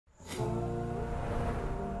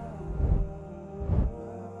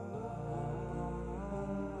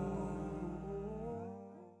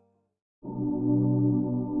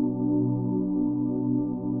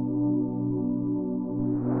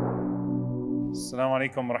Assalamu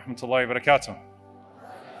alaikum wa rahmatullahi wa barakatuh.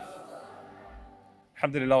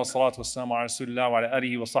 Alhamdulillah wa salatu wa salamu ala rasulillah wa ala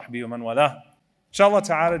alihi wa sahbihi wa man walah. Inshallah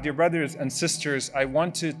ta'ala, dear brothers and sisters, I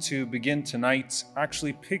wanted to begin tonight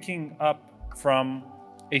actually picking up from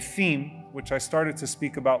a theme which I started to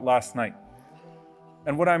speak about last night.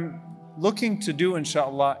 And what I'm looking to do,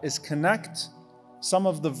 inshallah, is connect some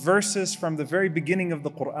of the verses from the very beginning of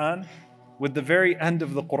the Quran with the very end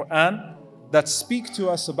of the Quran that speak to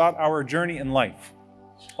us about our journey in life.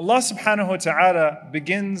 Allah subhanahu wa ta'ala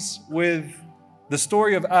begins with the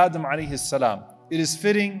story of Adam alayhi salam. It is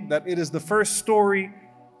fitting that it is the first story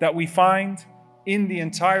that we find in the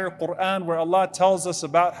entire Quran where Allah tells us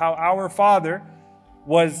about how our father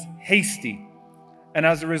was hasty. And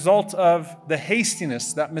as a result of the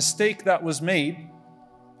hastiness, that mistake that was made,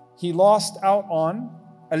 he lost out on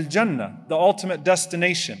Al-Jannah, the ultimate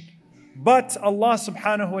destination. But Allah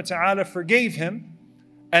subhanahu wa ta'ala forgave him.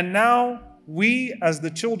 And now we, as the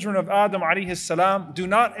children of Adam alayhi salam, do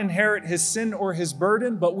not inherit his sin or his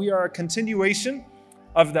burden, but we are a continuation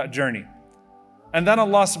of that journey. And then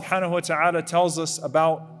Allah subhanahu wa ta'ala tells us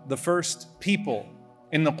about the first people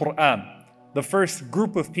in the Quran, the first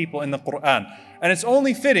group of people in the Quran. And it's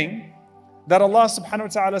only fitting that Allah subhanahu wa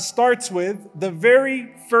ta'ala starts with the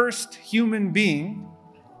very first human being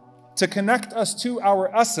to connect us to our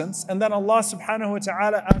essence, and then Allah subhanahu wa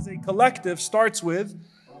ta'ala as a collective starts with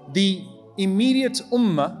the immediate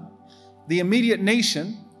ummah, the immediate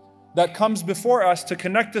nation that comes before us to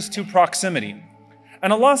connect us to proximity.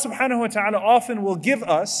 And Allah subhanahu wa ta'ala often will give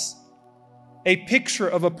us a picture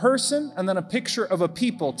of a person and then a picture of a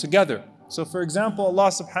people together. So for example, Allah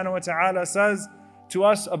subhanahu wa ta'ala says to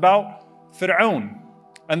us about Fir'aun.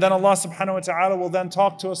 And then Allah subhanahu wa ta'ala will then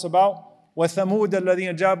talk to us about وَثَمُودَ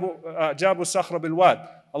الَّذِينَ جَابُوا الصَّخْرَ بِالْوَادِ.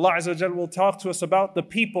 Allah Azza wa Jal will talk to us about the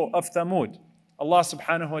people of Thamud. Allah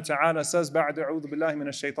subhanahu wa ta'ala says, بَعْدَ أَعُوذُ بِاللَّهِ مِنَ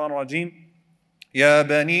الشَّيْطَانِ الرَّجِيمِ يَا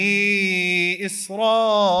بَنِي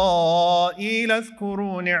إِسْرَائِيلَ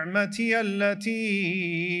اذْكُرُوا نِعْمَتِيَ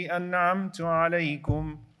الَّتِي أَنْعَمْتُ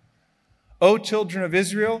عَلَيْكُمْ. O children of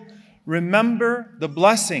Israel, remember the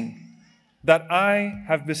blessing that I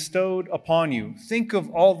have bestowed upon you. Think of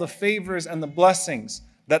all the favors and the blessings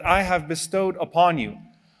that I have bestowed upon you.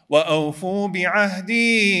 وَأَوْفُوا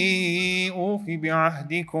بِعَهْدِي أُوفِ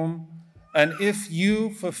بِعَهْدِكُمْ. And if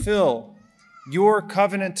you fulfill your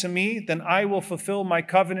covenant to me, then I will fulfill my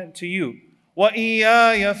covenant to you.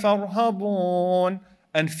 وَإِيَّايَ فَارْهَبُونَ.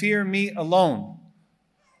 And fear me alone.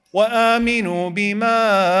 وَآمِنُوا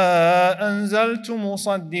بِمَا أَنزَلْتُ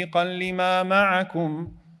مُصَدِّقًا لِمَا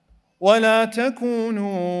مَعَكُمْ وَلَا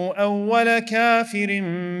تَكُونُوا أَوَّلَ كَافِرٍ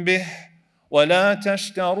بِهِ وَلَا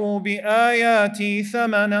تَشْتَرُوا بِآيَاتِي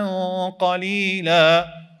ثَمَنًا قَلِيلًا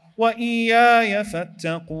وَإِيَّايَ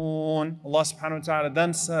فَاتَّقُونَ. Allah subhanahu wa ta'ala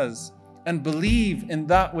then says, and believe in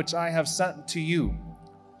that which I have sent to you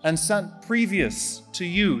and sent previous to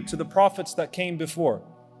you, to the prophets that came before.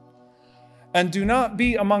 And do not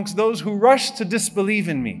be amongst those who rush to disbelieve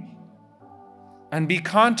in me, and be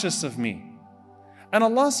conscious of me. And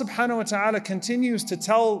Allah subhanahu wa ta'ala continues to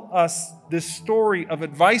tell us this story of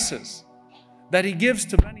advices that He gives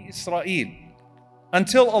to Bani Israel,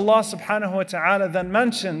 until Allah subhanahu wa ta'ala then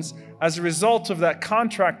mentions, as a result of that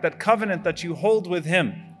contract, that covenant that you hold with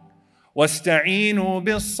Him, وَاسْتَعِينُوا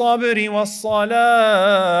بِالصَّبْرِ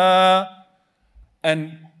وَالصَّلَاةِ.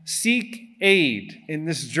 And seek aid in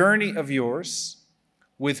this journey of yours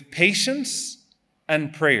with patience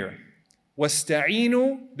and prayer.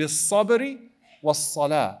 وَاسْتَعِينُوا بِالصَّبْرِ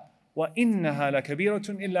وَالصَّلَاةِ وَإِنَّهَا لَكَبِيرَةٌ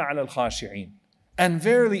إِلَّا عَلَى الْخَاشِعِينَ. And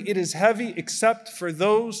verily it is heavy except for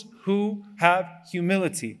those who have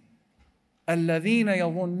humility. الَّذِينَ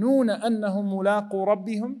يَظُنُّونَ أَنَّهُمْ مُلَاقُو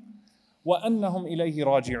رَبِّهِمْ وَأَنَّهُمْ إِلَيْهِ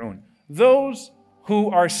رَاجِعُونَ. Those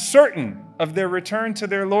who are certain of their return to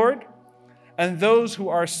their Lord, and those who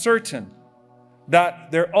are certain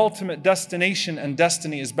that their ultimate destination and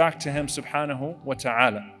destiny is back to Him subhanahu wa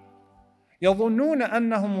ta'ala. يَظُنُّونَ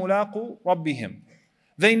أَنَّهُمْ مُلَاقُو رَبِّهِمْ.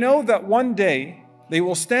 They know that one day they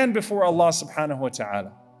will stand before Allah subhanahu wa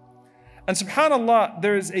ta'ala. And subhanAllah,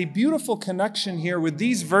 there is a beautiful connection here with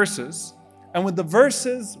these verses and with the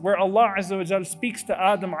verses where Allah Azza wa Jal speaks to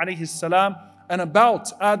Adam alayhi salam and about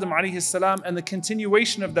Adam alayhi salam and the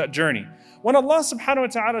continuation of that journey. When Allah subhanahu wa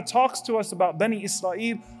ta'ala talks to us about Bani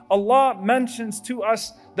Israel, Allah mentions to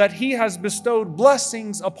us that He has bestowed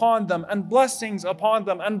blessings upon them and blessings upon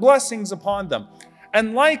them and blessings upon them.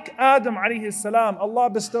 And like Adam alayhi salam, Allah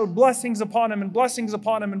bestowed blessings upon him and blessings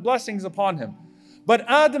upon him and blessings upon him. But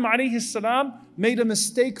Adam alayhi salam made a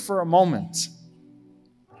mistake for a moment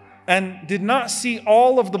and did not see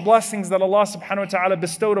all of the blessings that Allah subhanahu wa ta'ala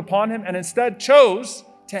bestowed upon him, and instead chose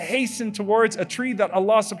to hasten towards a tree that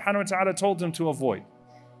Allah subhanahu wa ta'ala told him to avoid.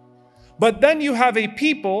 But then you have a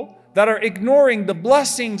people that are ignoring the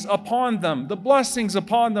blessings upon them, the blessings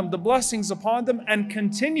upon them, the blessings upon them, and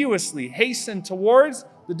continuously hasten towards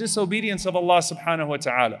the disobedience of Allah subhanahu wa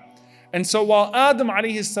ta'ala. And so while Adam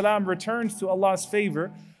alayhi salam returns to Allah's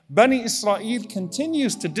favor, Bani Israel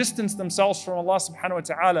continues to distance themselves from Allah subhanahu wa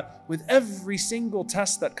ta'ala with every single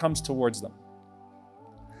test that comes towards them.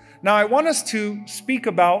 Now I want us to speak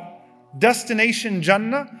about destination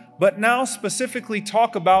Jannah, but now specifically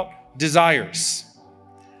talk about desires.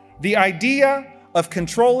 The idea of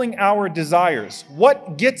controlling our desires.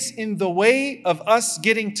 What gets in the way of us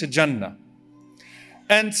getting to Jannah?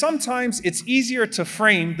 And sometimes it's easier to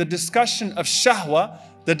frame the discussion of shahwa,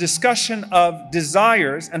 the discussion of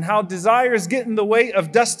desires and how desires get in the way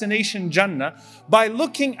of destination Jannah by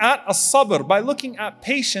looking at as-sabr, by looking at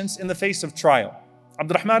patience in the face of trial.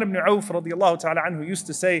 Abdurrahman ibn Auf radiallahu ta'ala anhu used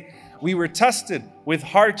to say, we were tested with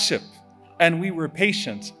hardship and we were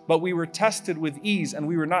patient, but we were tested with ease and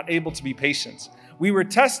we were not able to be patient. We were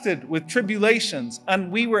tested with tribulations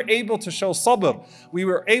and we were able to show sabr, we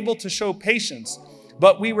were able to show patience,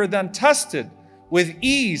 but we were then tested with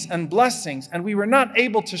ease and blessings and we were not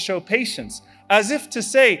able to show patience. As if to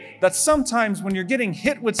say that sometimes when you're getting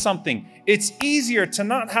hit with something, it's easier to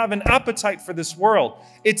not have an appetite for this world.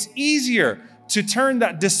 It's easier to turn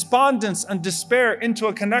that despondence and despair into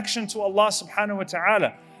a connection to Allah subhanahu wa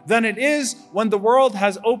ta'ala than it is when the world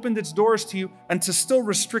has opened its doors to you and to still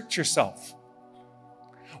restrict yourself.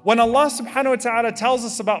 When Allah subhanahu wa ta'ala tells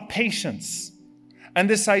us about patience and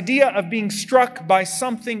this idea of being struck by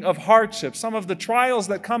something of hardship, some of the trials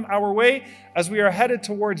that come our way as we are headed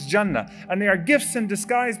towards Jannah, and they are gifts in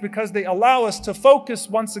disguise because they allow us to focus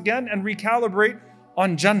once again and recalibrate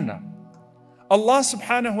on Jannah. Allah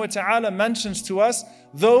subhanahu wa ta'ala mentions to us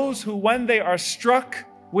those who when they are struck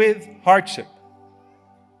with hardship,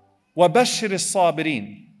 وَبَشِّرِ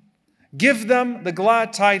الصَّابِرِينَ, give them the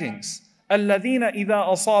glad tidings. الَّذِينَ إِذَا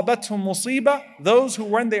أَصَابَتْهُمْ مُصِيبَةٌ, those who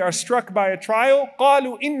when they are struck by a trial,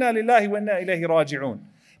 قَالُوا إِنَّا لِلَّهِ وَإِنَّا إِلَيْهِ راجعون.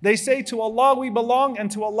 They say, to Allah we belong and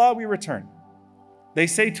to Allah we return. They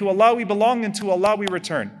say, to Allah we belong and to Allah we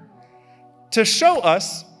return. To show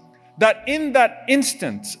us that in that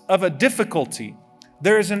instant of a difficulty,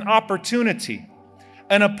 there is an opportunity.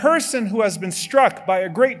 And a person who has been struck by a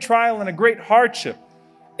great trial and a great hardship,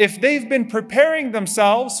 if they've been preparing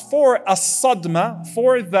themselves for a sadma,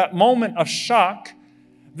 for that moment of shock,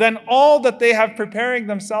 then all that they have preparing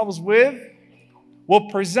themselves with will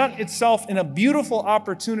present itself in a beautiful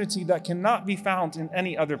opportunity that cannot be found in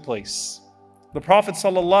any other place. The Prophet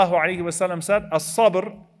ﷺ said,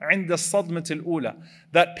 "As-sabr 'inda as-sadmati al-ula,"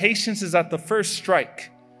 that patience is at the first strike.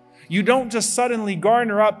 You don't just suddenly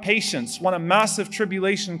garner up patience when a massive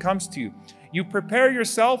tribulation comes to you. You prepare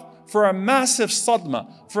yourself for a massive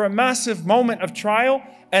sadma, for a massive moment of trial,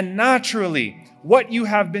 and naturally, what you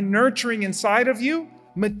have been nurturing inside of you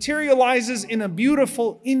materializes in a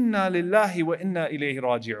beautiful inna lillahi wa inna ilayhi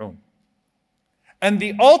raji'un. And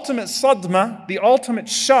the ultimate sadma, the ultimate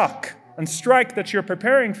shock and strike that you're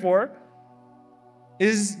preparing for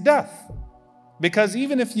is death. Because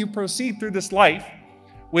even if you proceed through this life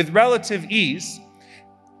with relative ease,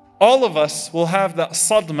 all of us will have that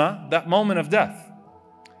sadma, that moment of death.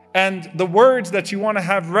 And the words that you want to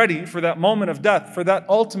have ready for that moment of death, for that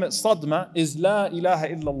ultimate sadma, is La ilaha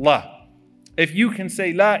illallah. If you can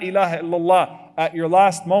say La ilaha illallah at your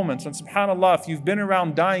last moments, and subhanAllah, if you've been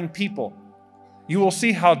around dying people, you will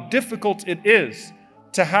see how difficult it is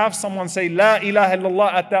to have someone say La ilaha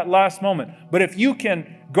illallah at that last moment. But if you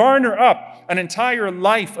can garner up an entire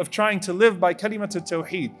life of trying to live by kalimat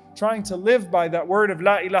al-tawheed, trying to live by that word of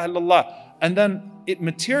La ilaha illallah, and then it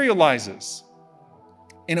materializes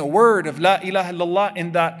in a word of La ilaha illallah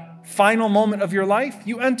in that final moment of your life,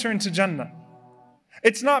 you enter into Jannah.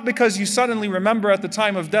 It's not because you suddenly remember at the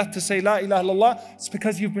time of death to say La ilaha illallah, it's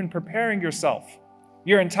because you've been preparing yourself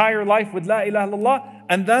your entire life with La ilaha illallah,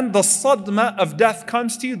 and then the sadma of death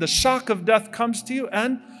comes to you, the shock of death comes to you,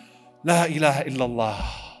 and La ilaha illallah.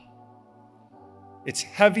 It's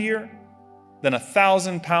heavier than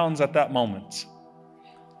 1,000 pounds at that moment.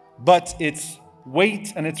 But its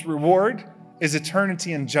weight and its reward is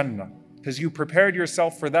eternity in Jannah, because you prepared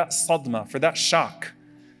yourself for that sadma, for that shock.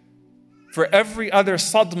 For every other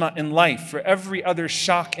sadma in life, for every other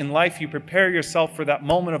shock in life, you prepare yourself for that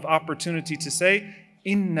moment of opportunity to say,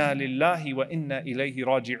 Inna lillahi wa inna ilayhi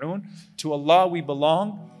raji'un. To Allah we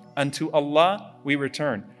belong and to Allah we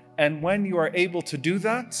return. And when you are able to do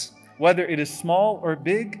that, whether it is small or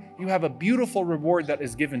big, you have a beautiful reward that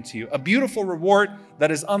is given to you, a beautiful reward that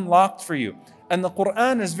is unlocked for you. And the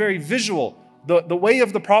Quran is very visual The way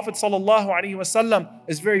of the Prophet ﷺ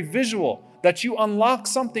is very visual, that you unlock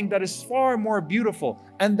something that is far more beautiful,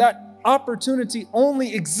 and that opportunity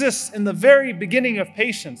only exists in the very beginning of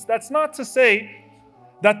patience. That's not to say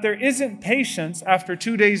that there isn't patience after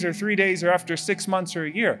 2 days or 3 days or after 6 months or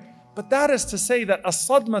a year. But that is to say that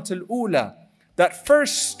as-sadmatul ula, that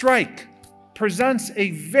first strike, presents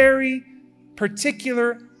a very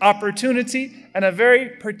particular opportunity and a very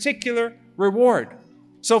particular reward.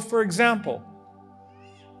 So for example,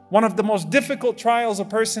 one of the most difficult trials a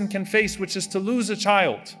person can face, which is to lose a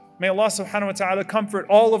child. May Allah subhanahu wa ta'ala comfort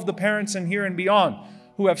all of the parents in here and beyond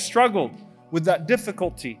who have struggled with that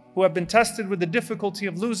difficulty, who have been tested with the difficulty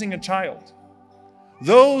of losing a child.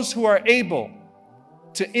 Those who are able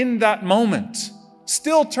to, in that moment,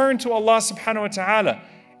 still turn to Allah subhanahu wa ta'ala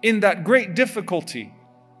in that great difficulty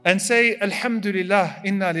and say, Alhamdulillah,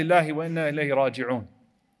 inna lillahi wa inna ilayhi raji'un.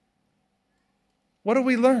 What do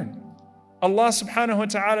we learn? Allah subhanahu wa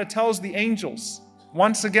ta'ala tells the angels,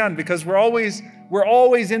 once again, because we're always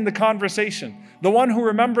in the conversation. The one who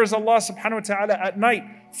remembers Allah subhanahu wa ta'ala at night,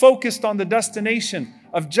 focused on the destination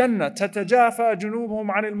of Jannah, تَتَجَافَى جُنُوبُهُمْ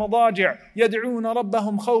عَنِ الْمَضَاجِعِ يَدْعُونَ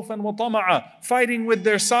رَبَّهُمْ خَوْفًا وَطَمَعًا, fighting with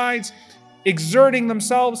their sides, exerting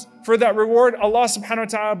themselves for that reward. Allah subhanahu wa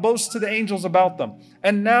ta'ala boasts to the angels about them.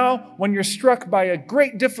 And now, when you're struck by a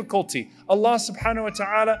great difficulty, Allah subhanahu wa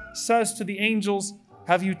ta'ala says to the angels,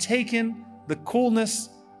 have you taken the coolness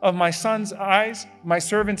of my son's eyes, my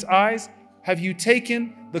servant's eyes? Have you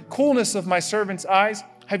taken the coolness of my servant's eyes?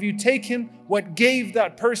 Have you taken what gave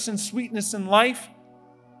that person sweetness in life?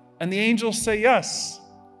 And the angels say, yes.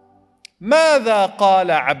 ماذا قال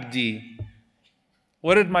عبدي?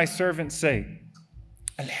 What did my servant say?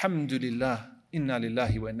 Alhamdulillah, inna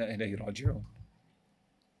lillahi wa inna ilayhi raji'un.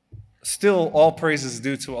 Still, all praise is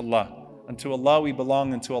due to Allah. And to Allah we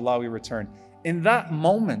belong, and to Allah we return. In that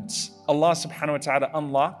moment, Allah subhanahu wa ta'ala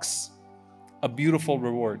unlocks a beautiful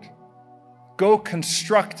reward. Go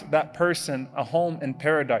construct that person a home in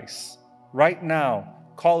paradise. Right now,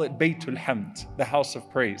 call it Baytul Hamd, the house of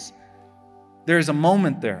praise. There's a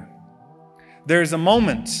moment there. There's a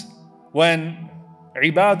moment when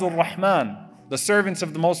Ibadur Rahman, the servants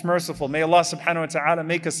of the Most Merciful, may Allah subhanahu wa ta'ala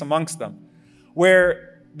make us amongst them,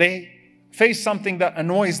 where they face something that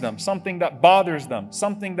annoys them, something that bothers them,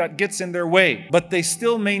 something that gets in their way, but they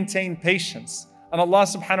still maintain patience. And Allah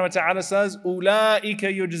subhanahu wa ta'ala says, أُولَٰئِكَ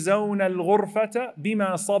يُجْزَوْنَ الْغُرْفَةَ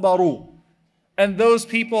بِمَا صَبَرُوا. And those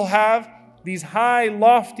people have these high,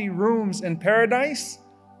 lofty rooms in paradise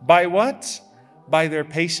by what? By their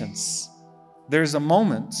patience. There's a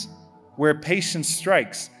moment where patience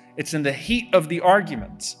strikes. It's in the heat of the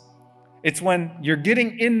argument. It's when you're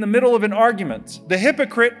getting in the middle of an argument. The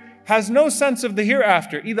hypocrite has no sense of the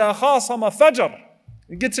hereafter. إِذَا خَاصَمَ فَجَرَ.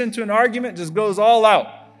 It gets into an argument, just goes all out.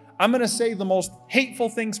 I'm going to say the most hateful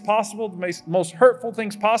things possible, the most hurtful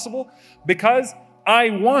things possible, because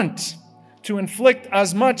I want to inflict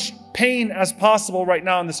as much pain as possible right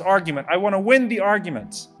now in this argument. I want to win the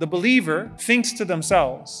argument. The believer thinks to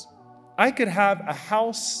themselves, I could have a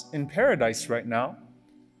house in paradise right now.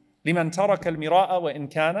 لِمَنْ تَرَكَ الْمِرَاءَ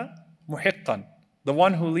وَإِنْ كَانَ مُحِقًّا. The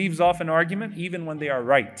one who leaves off an argument even when they are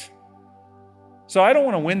right. So I don't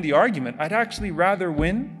want to win the argument. I'd actually rather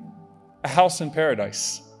win a house in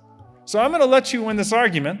paradise. So I'm going to let you win this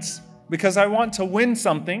argument because I want to win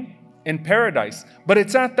something in paradise. But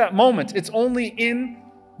it's at that moment, it's only in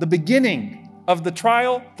the beginning of the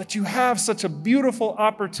trial that you have such a beautiful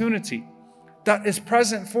opportunity that is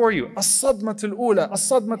present for you. As-sadmatul ula,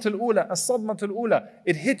 as-sadmatul ula, as-sadmatul ula.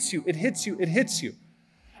 It hits you, it hits you, it hits you.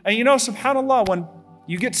 And you know, subhanAllah, when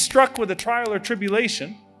you get struck with a trial or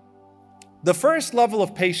tribulation, the first level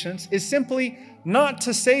of patience is simply not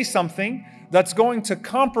to say something that's going to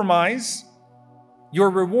compromise your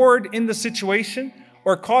reward in the situation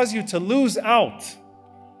or cause you to lose out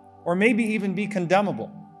or maybe even be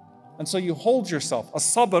condemnable. And so you hold yourself.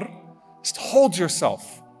 As-sabr is to hold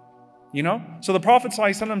yourself. You know? So the Prophet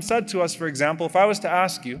ﷺ said to us, for example, if I was to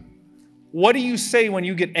ask you, what do you say when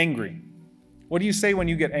you get angry? What do you say when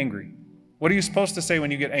you get angry? What are you supposed to say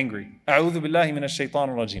when you get angry? أعوذ بالله من الشيطان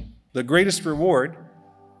الرجيم. The greatest reward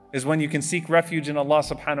is when you can seek refuge in Allah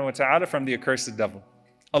subhanahu wa ta'ala from the accursed devil.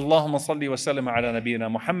 Allahumma salli wa sallim ala nabiyyina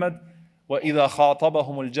Muhammad wa idha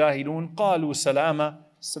khatabahum al-jahilun qalu salama,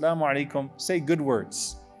 assalamu alaikum. Say good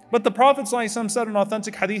words. But the Prophet ﷺ said in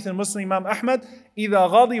authentic hadith in Muslim Imam Ahmad, إِذَا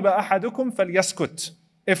غَضِبَ أَحَدُكُمْ فَلْيَسْكُتْ.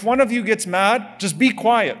 If one of you gets mad, just be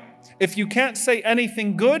quiet. If you can't say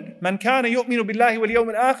anything good, مَنْ كَانَ يُؤْمِنُ بِاللَّهِ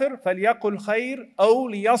وَالْيَوْمِ الْآخِرِ فَلْيَقُلْ خَيْرٍ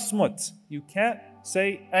أَوْ لِيَصْمُتْ. You can't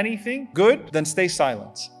say anything good, then stay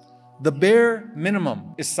silent. The bare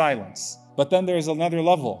minimum is silence. But then there's another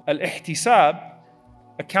level. Al-ihtisab,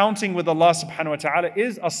 accounting with Allah subhanahu wa ta'ala,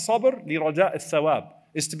 is as-sabr li raja' al-thawab,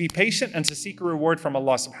 is to be patient and to seek a reward from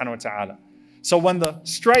Allah subhanahu wa ta'ala. So when the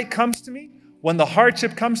strike comes to me, when the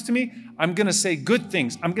hardship comes to me, I'm going to say good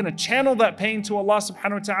things. I'm going to channel that pain to Allah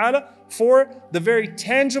subhanahu wa ta'ala for the very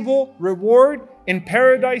tangible reward in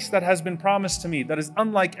paradise that has been promised to me, that is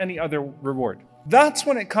unlike any other reward. That's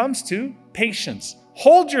when it comes to patience.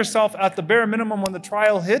 Hold yourself at the bare minimum when the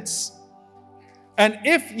trial hits. And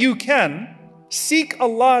if you can seek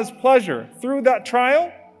Allah's pleasure through that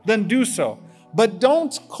trial, then do so. But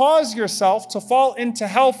don't cause yourself to fall into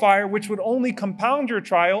hellfire, which would only compound your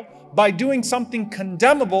trial by doing something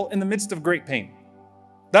condemnable in the midst of great pain.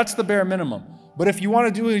 That's the bare minimum. But if you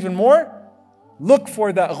want to do even more, look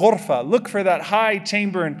for that ghurfa, look for that high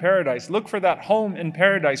chamber in paradise, look for that home in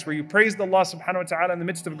paradise where you praised Allah subhanahu wa ta'ala in the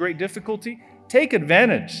midst of great difficulty. Take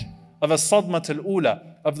advantage of a sadmat al-ula,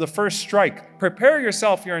 of the first strike. Prepare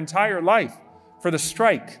yourself your entire life for the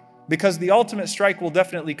strike, because the ultimate strike will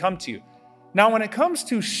definitely come to you. Now, when it comes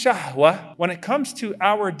to shahwa, when it comes to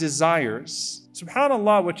our desires,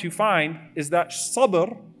 subhanAllah, what you find is that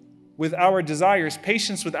sabr with our desires,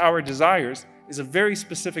 patience with our desires, is a very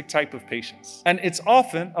specific type of patience. And it's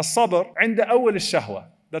often a sabr عند أول الشهوة.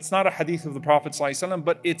 That's not a hadith of the Prophet ﷺ,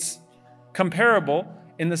 but it's comparable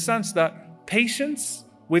in the sense that patience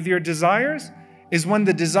with your desires is when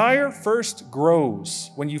the desire first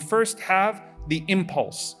grows, when you first have the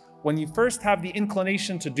impulse, when you first have the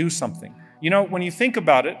inclination to do something. You know, when you think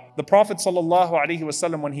about it, the Prophet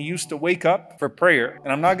ﷺ, when he used to wake up for prayer,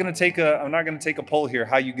 and I'm not going to take a poll here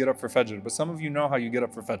how you get up for Fajr, but some of you know how you get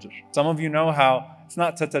up for Fajr. Some of you know how it's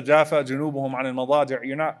not tatajafa junubuhum an al-madaji'.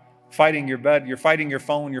 You're not fighting your bed, you're fighting your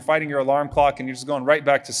phone, you're fighting your alarm clock, and you're just going right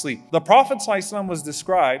back to sleep. The Prophet ﷺ was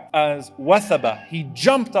described as wathaba. He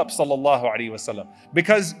jumped up ﷺ,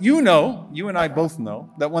 because you and I both know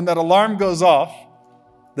that when that alarm goes off,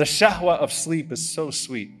 the shahwa of sleep is so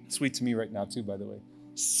sweet. Sweet to me right now too, by the way.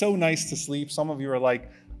 So nice to sleep. Some of you are like,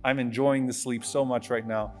 I'm enjoying the sleep so much right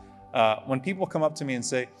now. When people come up to me and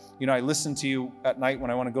say, you know, I listen to you at night when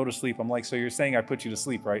I want to go to sleep, I'm like, so you're saying I put you to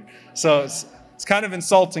sleep, right? So it's kind of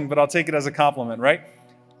insulting, but I'll take it as a compliment, right?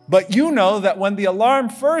 But you know that when the alarm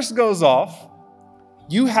first goes off,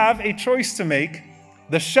 you have a choice to make: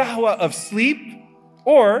 the shahwa of sleep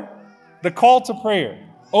or the call to prayer.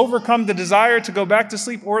 Overcome the desire to go back to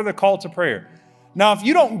sleep or the call to prayer. Now, if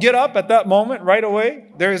you don't get up at that moment right away,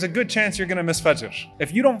 there is a good chance you're going to miss Fajr.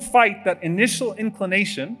 If you don't fight that initial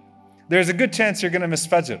inclination, there's a good chance you're going to miss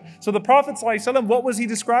Fajr. So the Prophet ﷺ, what was he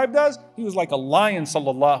described as? He was like a lion,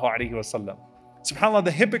 sallallahu alaihi wasallam. SubhanAllah,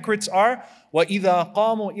 the hypocrites are, وَإِذَا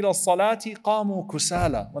قَامُوا إِلَى الصَّلَاةِ قَامُوا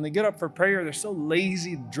كُسَالًا. When they get up for prayer, they're so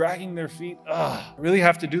lazy, dragging their feet. I really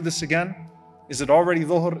have to do this again? Is it already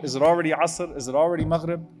dhuhr? Is it already asr? Is it already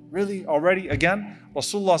maghrib? Really? Already? Again?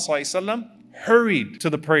 Rasulullah ﷺ hurried to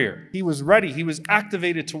the prayer. He was ready. He was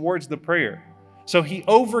activated towards the prayer. So he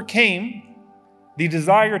overcame the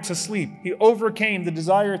desire to sleep. He overcame the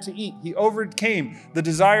desire to eat. He overcame the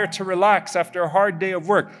desire to relax after a hard day of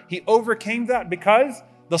work. He overcame that because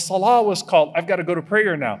the salah was called. I've got to go to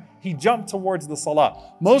prayer now. He jumped towards the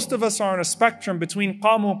salah. Most of us are on a spectrum between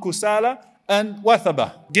qamu kusala and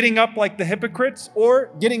wathaba, getting up like the hypocrites or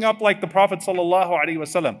getting up like the Prophet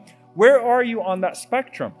ﷺ. Where are you on that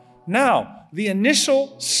spectrum? Now, the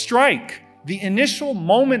initial strike, the initial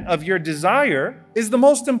moment of your desire is the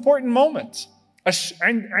most important moment.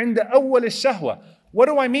 عند أول الشهوة. What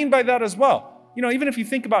do I mean by that as well? You know, even if you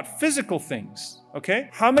think about physical things, okay?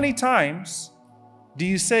 How many times do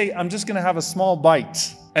you say, I'm just going to have a small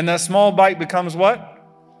bite? And that small bite becomes what?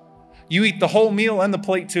 You eat the whole meal and the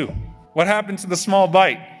plate too. What happened to the small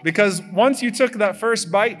bite? Because once you took that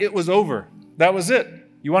first bite, it was over. That was it.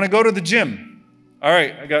 You want to go to the gym. All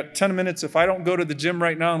right, I got 10 minutes. If I don't go to the gym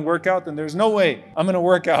right now and work out, then there's no way I'm going to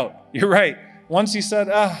work out. You're right. Once you said,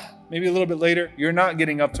 maybe a little bit later, you're not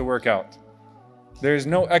getting up to work out. There's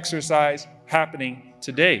no exercise happening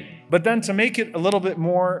today. But then to make it a little bit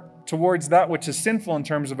more towards that which is sinful in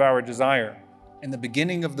terms of our desire, in the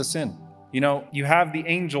beginning of the sin, you know, you have the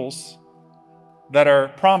angels that are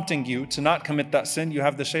prompting you to not commit that sin. You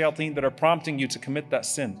have the shayateen that are prompting you to commit that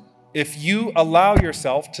sin. If you allow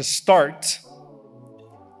yourself to start,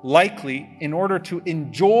 likely in order to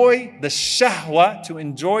enjoy the shahwa, to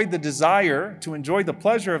enjoy the desire, to enjoy the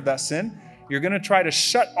pleasure of that sin, you're going to try to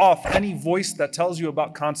shut off any voice that tells you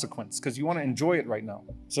about consequence because you want to enjoy it right now.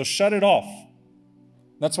 So shut it off.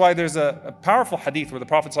 That's why there's a powerful hadith where the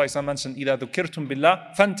Prophet ﷺ mentioned, إِذَا ذُكِرْتُمْ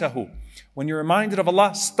بِاللَّهِ فَانْتَهُوا. When you're reminded of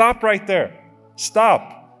Allah, stop right there.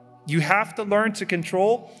 Stop. You have to learn to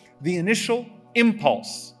control the initial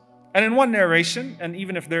impulse. And in one narration, and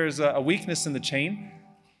even if there is a weakness in the chain,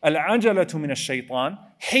 al-ajalatu min ash-shaytan,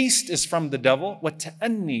 haste is from the devil.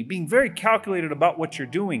 Wat-ta'anni, being very calculated about what you're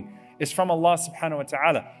doing, is from Allah subhanahu wa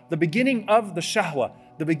ta'ala. The beginning of the shahwa,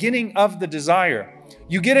 the beginning of the desire.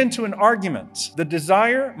 You get into an argument. The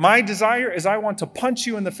desire, my desire is I want to punch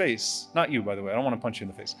you in the face. Not you, by the way, I don't want to punch you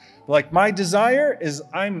in the face. But like my desire is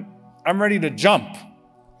I'm ready to jump.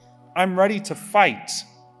 I'm ready to fight.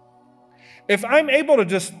 If I'm able to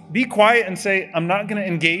just be quiet and say, I'm not going to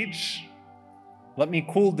engage, let me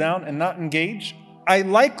cool down and not engage, I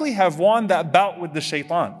likely have won that bout with the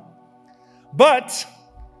shaitan. But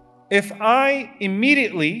if I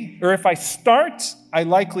immediately, or if I start, I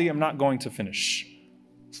likely am not going to finish.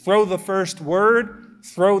 Throw the first word,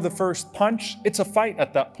 throw the first punch, it's a fight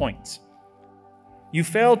at that point. You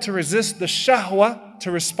fail to resist the shahwa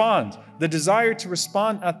to respond, the desire to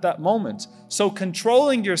respond at that moment. So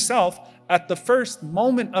controlling yourself at the first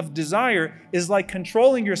moment of desire is like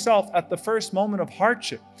controlling yourself at the first moment of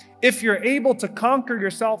hardship. If you're able to conquer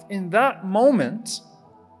yourself in that moment,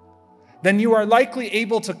 then you are likely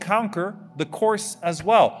able to conquer the course as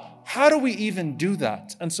well. How do we even do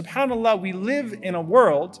that? And subhanAllah, we live in a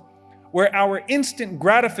world where our instant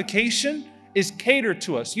gratification is catered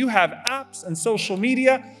to us. You have apps and social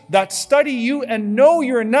media that study you and know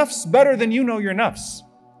your nafs better than you know your nafs.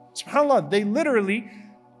 SubhanAllah, they literally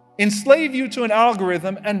enslave you to an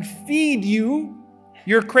algorithm and feed you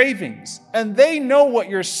your cravings. And they know what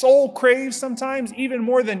your soul craves sometimes even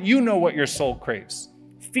more than you know what your soul craves.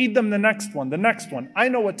 Feed them the next one, the next one. I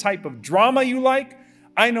know what type of drama you like.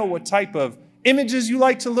 I know what type of images you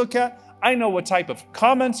like to look at. I know what type of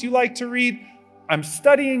comments you like to read. I'm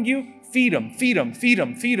studying you. Feed them, feed them, feed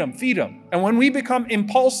them, feed them, feed them. And when we become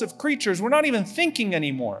impulsive creatures, we're not even thinking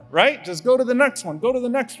anymore, right? Just go to the next one, go to the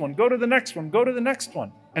next one, go to the next one, go to the next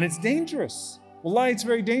one. And it's dangerous. Wallahi, it's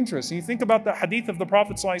very dangerous. And you think about the hadith of the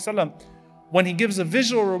Prophet ﷺ when he gives a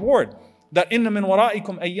visual reward that inna min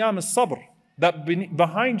wara'ikum ayyam as-sabr, that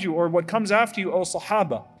behind you or what comes after you, O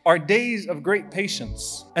Sahaba, are days of great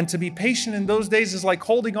patience. And to be patient in those days is like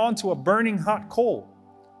holding on to a burning hot coal.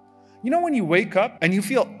 You know when you wake up and you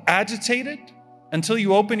feel agitated until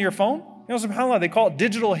you open your phone? You know, subhanAllah, they call it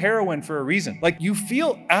digital heroin for a reason. Like you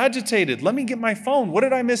feel agitated. Let me get my phone. What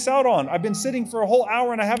did I miss out on? I've been sitting for a whole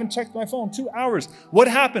hour and I haven't checked my phone. 2 hours. What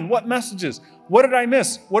happened? What messages? What did I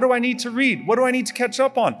miss? What do I need to read? What do I need to catch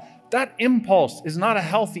up on? That impulse is not a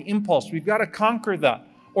healthy impulse. We've got to conquer that.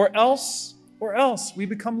 Or else we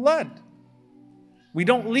become led. We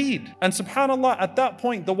don't lead. And subhanAllah, at that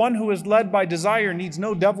point, the one who is led by desire needs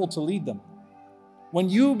no devil to lead them. When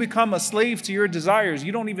you become a slave to your desires,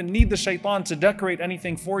 you don't even need the shaitan to decorate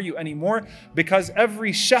anything for you anymore, because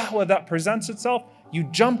every shahwa that presents itself, you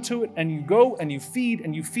jump to it and you go and you feed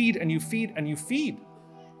and you feed and you feed and you feed.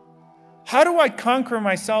 How do I conquer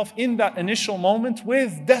myself in that initial moment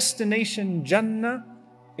with destination Jannah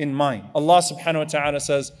in mind? Allah subhanahu wa ta'ala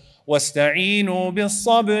says, وَاسْتَعِينُوا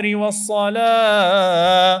بِالصَّبْرِ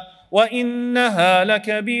وَالصَّلَاةِ وَإِنَّهَا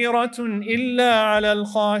لَكَبِيرَةٌ إِلَّا عَلَى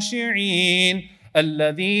الْخَاشِعِينَ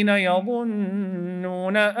الَّذِينَ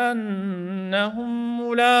يَظُنُّونَ أَنَّهُمْ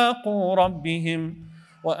مُلَاقُو رَبِّهِمْ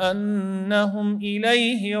وَأَنَّهُمْ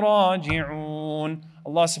إِلَيْهِ رَاجِعُونَ.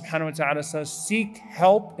 Allah subhanahu wa ta'ala says, seek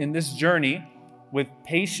help in this journey with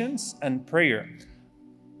patience and prayer.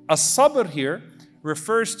 As-sabr here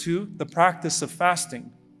refers to the practice of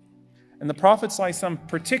fasting. And the Prophet ﷺ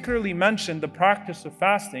particularly mentioned the practice of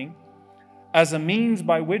fasting as a means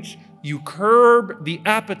by which you curb the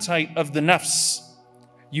appetite of the nafs.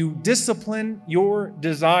 You discipline your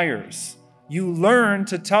desires. You learn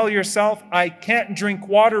to tell yourself, I can't drink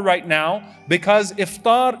water right now because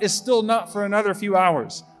iftar is still not for another few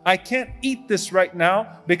hours. I can't eat this right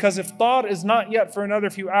now because iftar is not yet for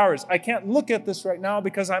another few hours. I can't look at this right now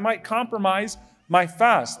because I might compromise my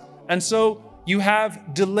fast. And so you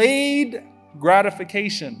have delayed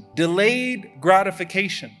gratification. Delayed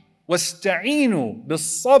gratification. وَاسْتَعِينُوا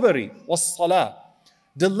بِالصَّبْرِ وَالصَّلَاةِ.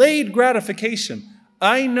 Delayed gratification.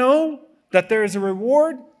 I know that there is a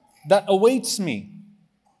reward that awaits me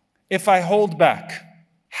if I hold back.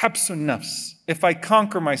 Habsun nafs. If I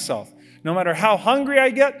conquer myself. No matter how hungry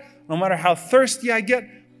I get, no matter how thirsty I get,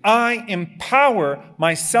 I empower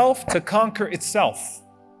myself to conquer itself.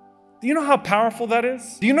 Do you know how powerful that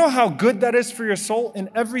is? Do you know how good that is for your soul in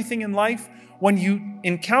everything in life? When you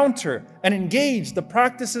encounter and engage the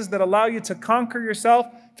practices that allow you to conquer yourself,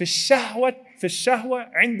 في الشهوة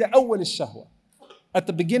عند أول الشهوة. At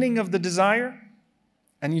the beginning of the desire,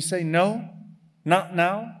 and you say, no, not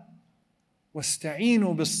now.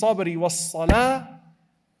 وَاسْتَعِينُوا بِالصَّبْرِ وَالصَّلَاةِ.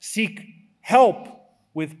 Seek help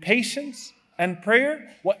with patience and prayer.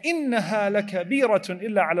 وَإِنَّهَا لَكَبِيرَةٌ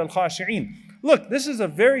إِلَّا عَلَى الْخَاشِعِينَ. Look, this is a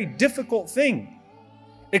very difficult thing,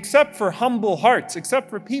 except for humble hearts, except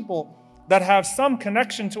for people that have some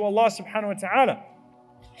connection to Allah subhanahu wa ta'ala.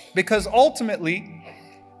 Because ultimately,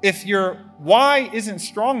 if your why isn't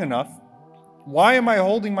strong enough, why am I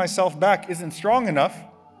holding myself back isn't strong enough,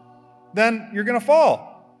 then you're going to fall.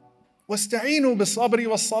 وَاسْتَعِينُوا بِالصَّبْرِ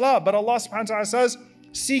وَالصَّلَاةِ. But Allah subhanahu wa ta'ala says,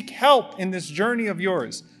 seek help in this journey of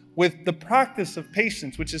yours with the practice of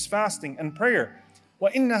patience, which is fasting and prayer.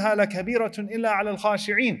 وَإِنَّهَا لَكَبِيرَةٌ إِلَّا عَلَى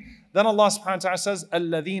الْخَاشِعِينَ. Then Allah subhanahu wa ta'ala says,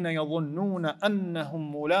 الَّذِينَ يَظُنُّونَ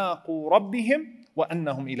أَنَّهُمْ مُلَاقُو رَبِّهِمْ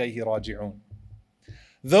وَأَنَّهُمْ إِلَيْهِ رَاجِعُونَ.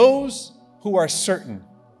 Those who are certain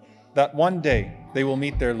that one day they will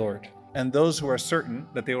meet their Lord, and those who are certain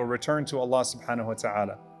that they will return to Allah subhanahu wa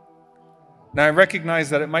ta'ala. Now I recognize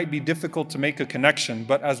that it might be difficult to make a connection,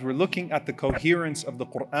 but as we're looking at the coherence of the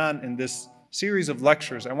Quran in this series of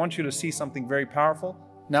lectures, I want you to see something very powerful.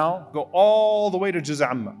 Now go all the way to Juz'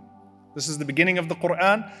 Amma. This is the beginning of the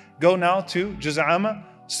Quran. Go now to Juz' Amma,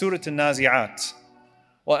 Surah An-Nazi'at.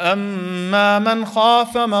 وَأَمَّا مَنْ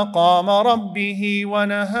خَافَ مَقَامَ رَبِّهِ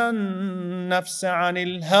وَنَهَى النَّفْسَ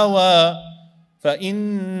عَنِ الْهَوَى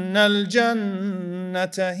فَإِنَّ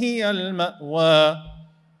الْجَنَّةَ هِيَ الْمَأْوَى.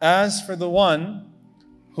 As for the one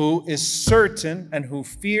who is certain and who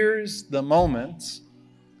fears the moment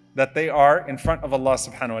that they are in front of Allah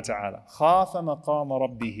subhanahu wa ta'ala. خَافَ مَقَامَ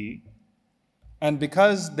رَبِّهِ. And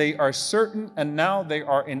because they are certain and now they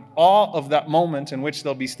are in awe of that moment in which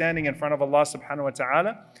they'll be standing in front of Allah subhanahu wa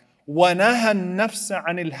ta'ala. وَنَهَى النَّفْسَ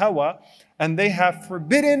عَنِ الْهَوَى. And they have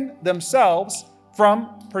forbidden themselves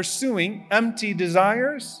from pursuing empty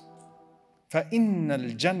desires. فَإِنَّ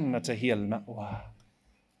الْجَنَّةَ هِيَ الْمَأْوَى.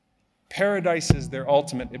 Paradise is their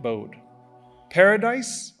ultimate abode.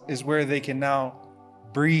 Paradise is where they can now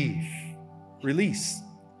breathe, release,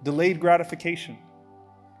 delayed gratification.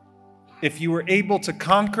 If you were able to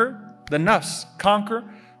conquer the nafs, conquer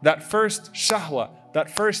that first shahwa,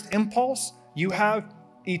 that first impulse, you have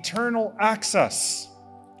eternal access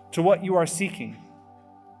to what you are seeking.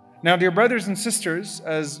 Now, dear brothers and sisters,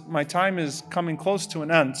 as my time is coming close to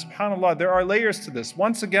an end, subhanAllah, there are layers to this.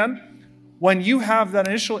 Once again, when you have that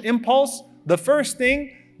initial impulse, the first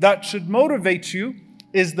thing that should motivate you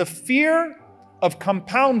is the fear of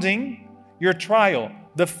compounding your trial,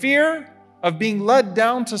 the fear of being led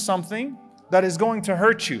down to something that is going to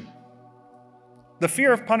hurt you, the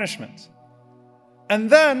fear of punishment. And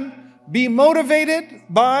then be motivated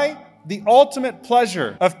by the ultimate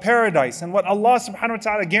pleasure of paradise and what Allah subhanahu wa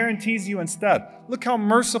ta'ala guarantees you instead. Look how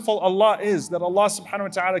merciful Allah is, that Allah subhanahu wa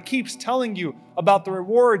ta'ala keeps telling you about the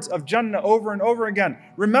rewards of Jannah over and over again.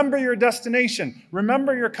 Remember your destination.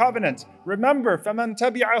 Remember your covenant. Remember, فَمَنْ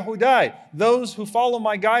تَبِعَ هُدَايَ, those who follow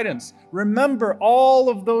my guidance. Remember all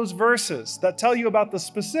of those verses that tell you about the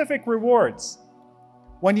specific rewards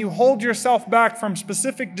when you hold yourself back from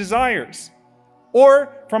specific desires,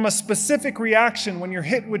 or from a specific reaction when you're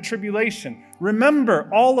hit with tribulation. Remember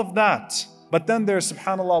all of that. But then there's,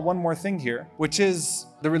 subhanAllah, one more thing here, which is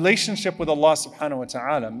the relationship with Allah subhanahu wa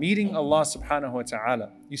ta'ala, meeting Allah subhanahu wa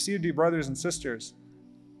ta'ala. You see, dear brothers and sisters,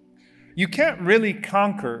 you can't really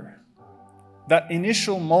conquer that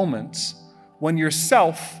initial moment when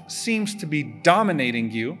yourself seems to be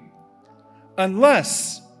dominating you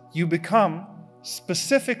unless you become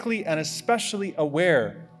specifically and especially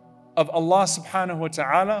aware of Allah subhanahu wa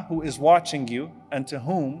ta'ala, who is watching you and to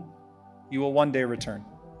whom you will one day return.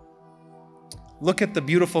 Look at the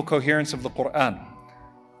beautiful coherence of the Quran.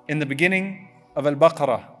 In the beginning of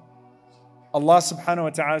Al-Baqarah, Allah subhanahu wa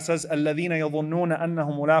ta'ala says, الَّذِينَ يَظُنُّونَ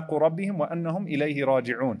أَنَّهُمْ مُلَاقُو رَبِّهِمْ وَأَنَّهُمْ إِلَيْهِ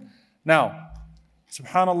رَاجِعُونَ. Now,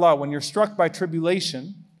 subhanAllah, when you're struck by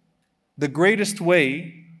tribulation, the greatest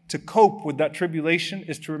way to cope with that tribulation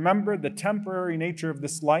is to remember the temporary nature of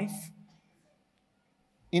this life.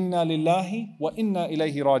 Inna lillahi wa inna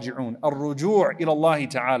ilayhi raji'un. Ar-ruju' ila Allah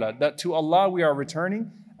ta'ala. That to Allah we are returning.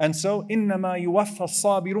 And so, إِنَّمَا يُوَفَّى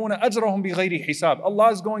الصَّابِرُونَ أَجْرَهُمْ بِغَيْرِ حِسَابٍ. Allah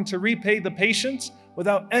is going to repay the patients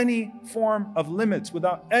without any form of limits,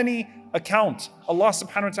 without any account. Allah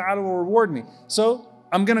subhanahu wa ta'ala will reward me. So,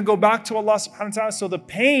 I'm going to go back to Allah subhanahu wa ta'ala. So the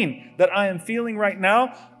pain that I am feeling right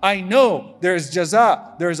now, I know there is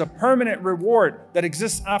jaza, there is a permanent reward that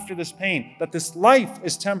exists after this pain, that this life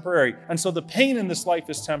is temporary. And so the pain in this life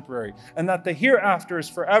is temporary, and that the hereafter is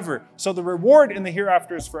forever. So the reward in the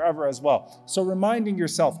hereafter is forever as well. So reminding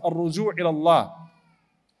yourself, ar-ruju' ila Allah.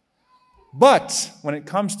 But when it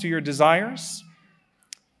comes to your desires,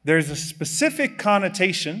 there's a specific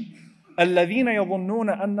connotation. الَّذِينَ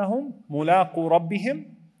يَظُنُّونَ أَنَّهُمْ مُلَاقُو رَبِّهِمْ.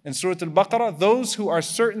 In Surah Al-Baqarah, those who are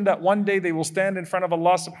certain that one day they will stand in front of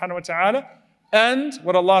Allah subhanahu wa ta'ala. And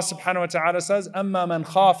what Allah subhanahu wa ta'ala says, أَمَّا مَنْ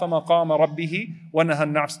خَافَ مَقَامَ رَبِّهِ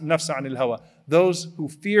وَنَهَى النَّفْسَ عَنِ الْهَوَى. Those who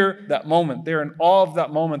fear that moment, they're in awe of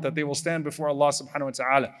that moment that they will stand before Allah subhanahu wa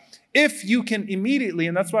ta'ala. If you can immediately,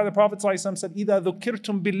 and that's why the Prophet ﷺ said, إِذَا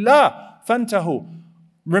ذُكِّرْتُمْ بِاللَّهِ فَانْتَهُوا.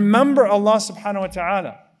 Remember Allah subhanahu wa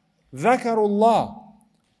ta'ala. ذَكَرُ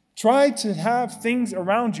Try to have things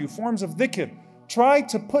around you, forms of dhikr. Try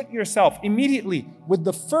to put yourself immediately with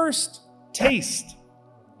the first taste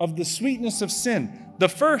of the sweetness of sin, the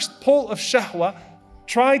first pull of shahwa.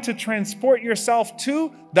 Try to transport yourself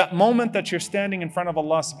to that moment that you're standing in front of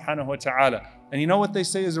Allah subhanahu wa ta'ala. And you know what they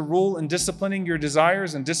say is a rule in disciplining your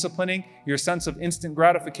desires and disciplining your sense of instant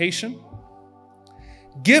gratification?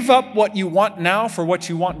 Give up what you want now for what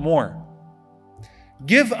you want more.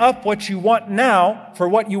 Give up what you want now for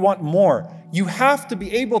what you want more. You have to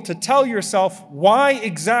be able to tell yourself why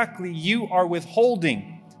exactly you are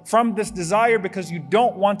withholding from this desire, because you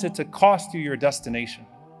don't want it to cost you your destination.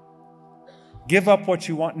 Give up what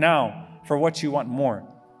you want now for what you want more.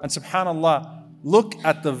 And subhanAllah, look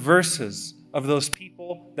at the verses of those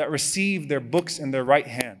people that receive their books in their right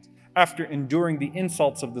hand after enduring the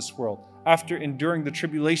insults of this world, after enduring the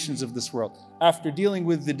tribulations of this world, after dealing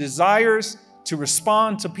with the desires to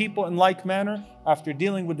respond to people in like manner, after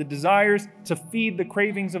dealing with the desires to feed the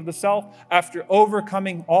cravings of the self, after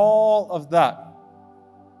overcoming all of that.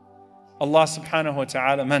 Allah subhanahu wa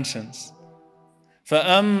ta'ala mentions,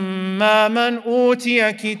 فَأَمَّا مَنْ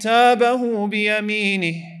أُوتِيَ كِتَابَهُ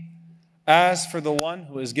بِيَمِينِهِ. As for the one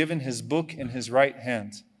who is given his book in his right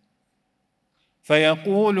hand,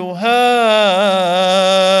 فَيَقُولُ هَاؤُمُ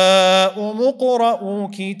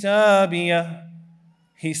اقْرَءُوا كِتَابِيَهْ.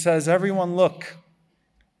 He says, everyone look,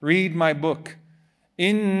 read my book.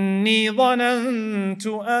 إِنِّي ظَنَنْتُ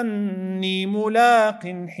أَنِّي مُلَاقٍ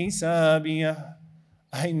حِسَابِيَهْ.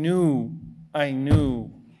 I knew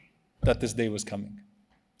that this day was coming.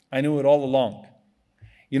 I knew it all along.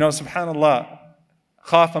 You know, subhanAllah,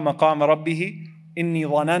 خَافَ مَقَامَ رَبِّهِ إِنِّي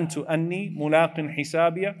ظَنَنْتُ أَنِّي مُلَاقٍ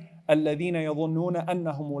حِسَابِيَهْ الَّذِينَ يَظُنُّونَ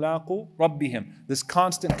أَنَّهُمْ مُلَاقُو رَبِّهِمْ. This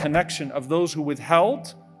constant connection of those who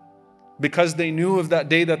withheld because they knew of that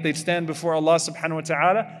day that they'd stand before Allah subhanahu wa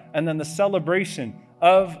ta'ala, and then the celebration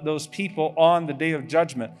of those people on the day of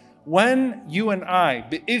judgment. When you and I,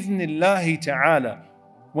 bi'idhnillahi ta'ala,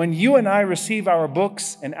 when you and I receive our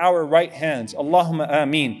books in our right hands, Allahumma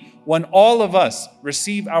ameen. When all of us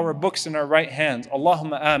receive our books in our right hands,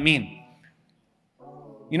 Allahumma ameen.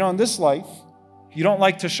 You know, in this life, you don't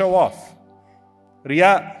like to show off.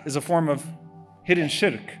 Riya is a form of hidden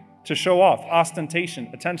shirk, to show off, ostentation,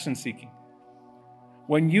 attention seeking.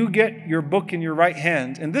 When you get your book in your right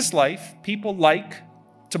hand, in this life, people like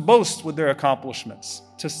to boast with their accomplishments,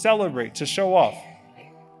 to celebrate, to show off.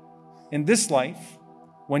 In this life,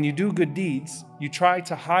 when you do good deeds, you try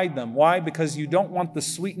to hide them. Why? Because you don't want the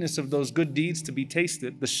sweetness of those good deeds to be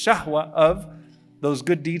tasted, the shahwa of those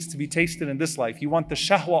good deeds to be tasted in this life. You want the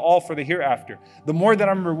shahwa all for the hereafter. The more that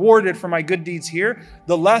I'm rewarded for my good deeds here,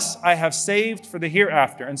 the less I have saved for the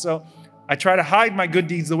hereafter. And so I try to hide my good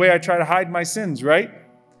deeds the way I try to hide my sins, right?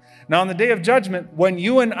 Now on the day of judgment, when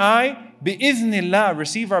you and I, bi'idhnillah,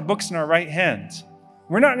 receive our books in our right hand,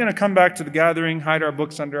 we're not going to come back to the gathering, hide our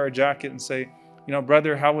books under our jacket and say, you know,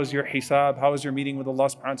 brother, how was your hisab? How was your meeting with Allah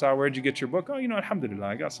subhanahu wa ta'ala? Where'd you get your book? Oh, you know, alhamdulillah,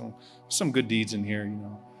 I got some good deeds in here, you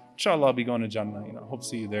know. Inshallah, I'll be going to Jannah, you know. Hope to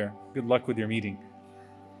see you there. Good luck with your meeting.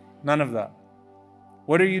 None of that.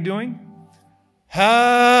 What are you doing?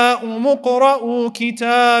 هَاؤُمُ اقْرَءُوا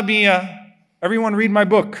كِتَابِيَهْ. Everyone read my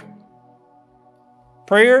book.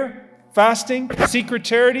 Prayer, fasting, secret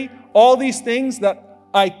charity, all these things that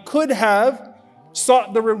I could have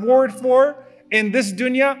sought the reward for in this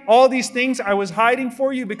dunya, all these things I was hiding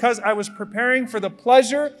for you because I was preparing for the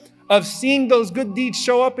pleasure of seeing those good deeds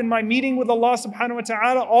show up in my meeting with Allah subhanahu wa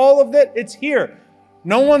ta'ala. All of it, it's here.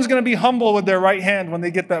 No one's going to be humble with their right hand when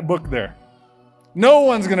they get that book there. No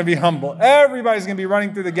one's going to be humble. Everybody's going to be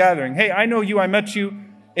running through the gathering. Hey, I know you. I met you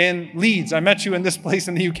in Leeds. I met you in this place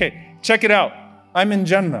in the UK. Check it out. I'm in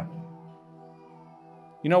Jannah.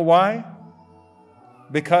 You know why?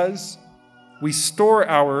 Because we store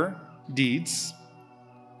our deeds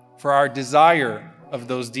for our desire of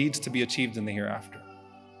those deeds to be achieved in the hereafter.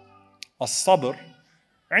 As-sabr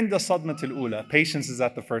عند صدمة الأولى. Patience is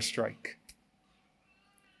at the first strike.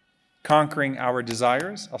 Conquering our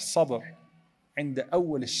desires. As-sabr عند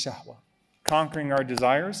أول الشهوة. Conquering our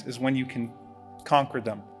desires is when you can conquer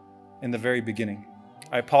them in the very beginning.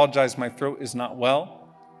 I apologize, my throat is not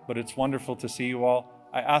well, but it's wonderful to see you all.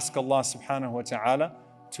 I ask Allah subhanahu wa ta'ala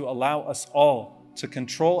to allow us all to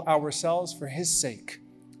control ourselves for His sake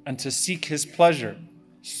and to seek His pleasure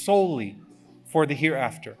solely for the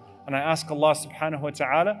hereafter. And I ask Allah subhanahu wa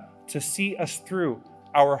ta'ala to see us through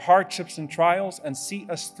our hardships and trials and see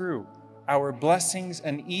us through our blessings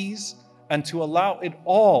and ease, and to allow it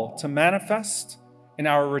all to manifest in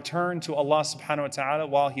our return to Allah subhanahu wa ta'ala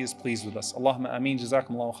while He is pleased with us. Allahumma ameen.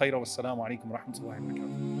 Jazakum Allahu khairan. Wassalamu alaikum wa rahmatullahi wa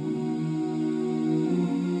barakatuh.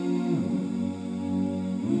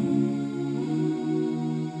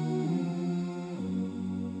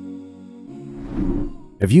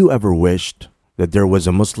 Have you ever wished that there was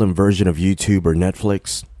a Muslim version of YouTube or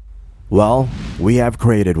Netflix? Well, we have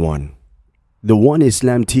created one. The One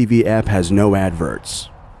Islam TV app has no adverts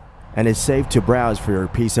and is safe to browse for your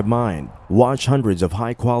peace of mind. Watch hundreds of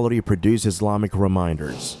high-quality produced Islamic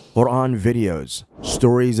reminders, Quran videos,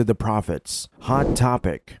 stories of the prophets, hot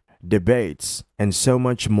topic, debates, and so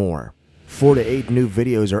much more. 4 to 8 new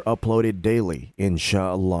videos are uploaded daily,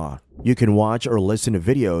 inshallah. You can watch or listen to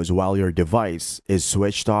videos while your device is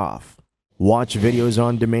switched off. Watch videos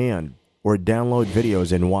on demand or download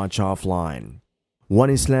videos and watch offline. One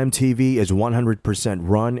Islam TV is 100%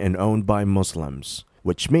 run and owned by Muslims,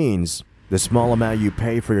 which means the small amount you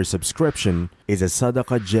pay for your subscription is a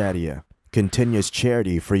sadaqah jariyah, continuous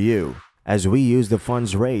charity for you, as we use the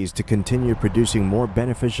funds raised to continue producing more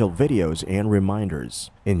beneficial videos and reminders,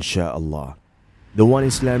 inshallah. The One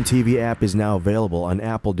Islam TV app is now available on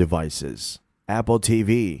Apple devices, Apple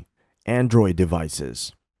TV, Android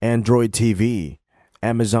devices, Android TV,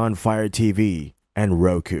 Amazon Fire TV, and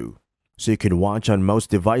Roku, so you can watch on most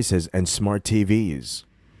devices and smart TVs.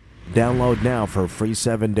 Download now for a free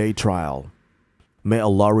 7-day trial. May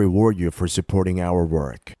Allah reward you for supporting our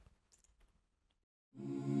work.